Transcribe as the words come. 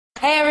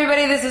Hey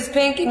everybody, this is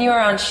Pink and you are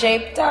on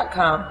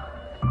Shape.com.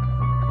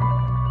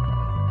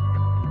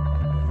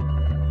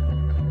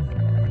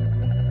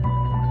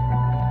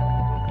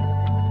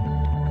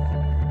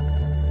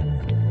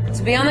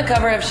 To be on the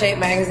cover of Shape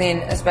magazine,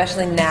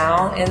 especially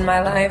now in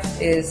my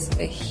life, is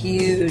a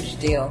huge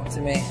deal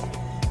to me.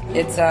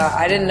 It's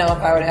I didn't know if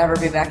I would ever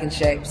be back in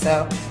shape,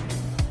 so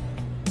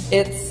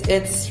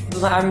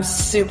I'm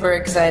super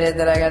excited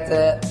that I got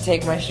to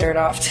take my shirt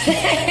off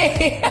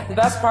today. The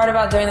best part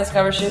about doing this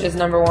cover shoot is,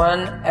 number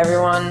one,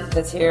 everyone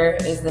that's here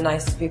is the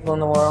nicest people in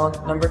the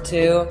world. Number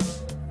two,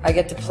 I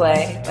get to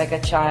play like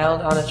a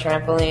child on a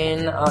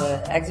trampoline, on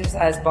an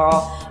exercise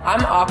ball.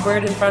 I'm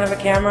awkward in front of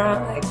a camera,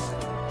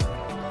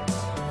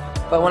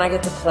 but when I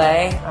get to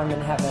play, I'm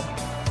in heaven.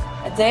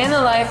 A day in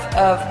the life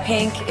of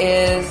Pink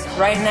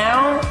right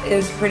now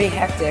is pretty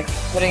hectic.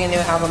 Putting a new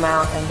album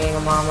out and being a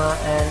mama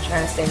and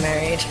trying to stay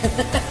married,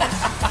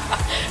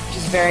 which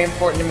is very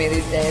important to me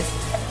these days.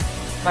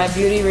 My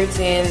beauty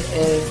routine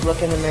is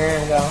look in the mirror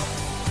and go,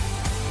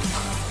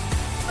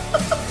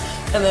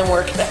 and then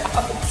work it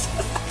out.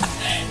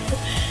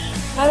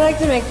 I like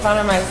to make fun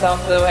of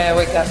myself for the way I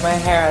wake up my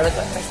hair. I look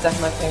like I stuck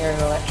my finger in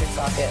an electric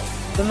socket.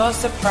 The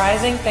most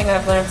surprising thing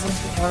I've learned since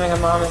becoming a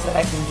mom is that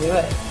I can do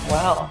it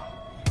well.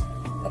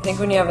 I think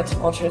when you have a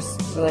tumultuous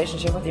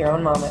relationship with your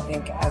own mom, I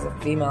think as a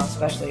female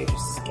especially, you're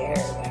just scared.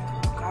 Like,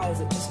 oh God, is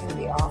it just going to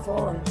be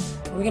awful? And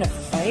are we going to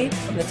fight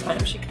from the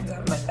time she comes out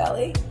of my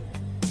belly?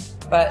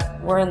 But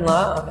we're in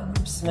love and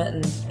I'm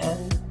smitten,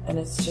 and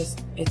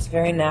it's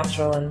very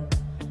natural, and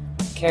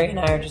Carrie and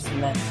I are just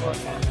meant for a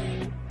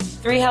family.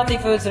 3 healthy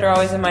foods that are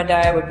always in my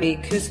diet would be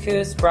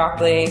couscous,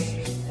 broccoli,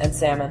 and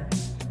salmon.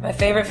 My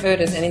favorite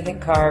food is anything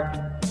carb,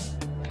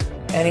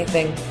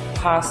 anything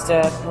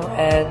pasta,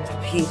 bread,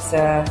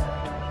 pizza,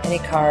 any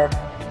carb.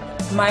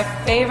 My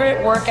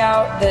favorite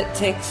workout that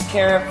takes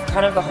care of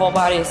kind of the whole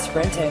body is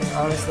sprinting,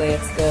 honestly.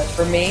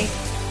 For me,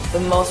 the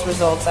most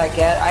results I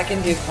get. I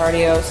can do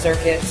cardio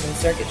circuits and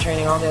circuit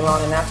training all day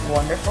long, and that's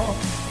wonderful.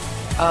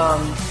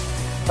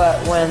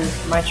 But when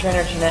my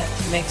trainer Jeanette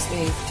makes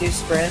me do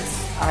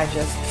sprints, I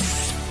just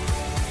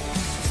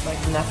like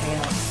nothing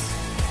else.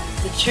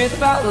 The Truth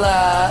About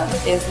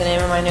Love is the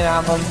name of my new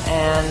album,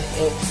 and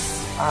it's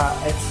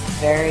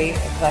very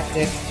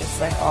eclectic,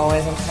 just like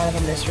always. I'm kind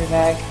of a mystery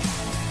bag.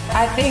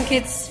 I think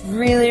it's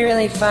really,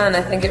 really fun.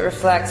 I think it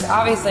reflects,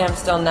 obviously I'm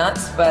still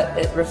nuts, but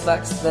it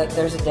reflects that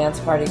there's a dance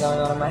party going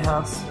on in my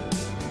house.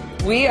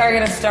 We are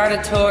going to start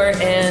a tour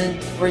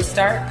we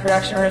start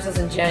production rehearsals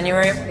in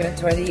January. We're going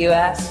to tour the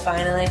US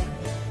finally,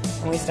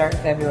 and we start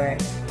in February.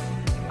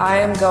 I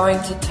am going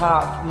to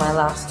top my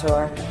last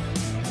tour.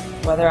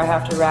 Whether I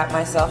have to wrap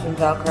myself in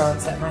Velcro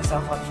and set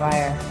myself on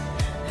fire,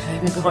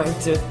 I'm going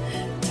to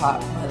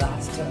top my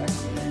last tour.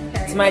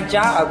 It's my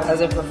job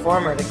as a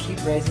performer to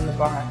keep raising the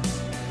bar.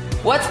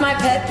 What's my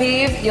pet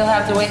peeve? You'll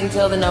have to wait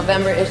until the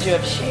November issue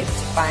of Shape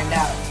to find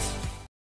out.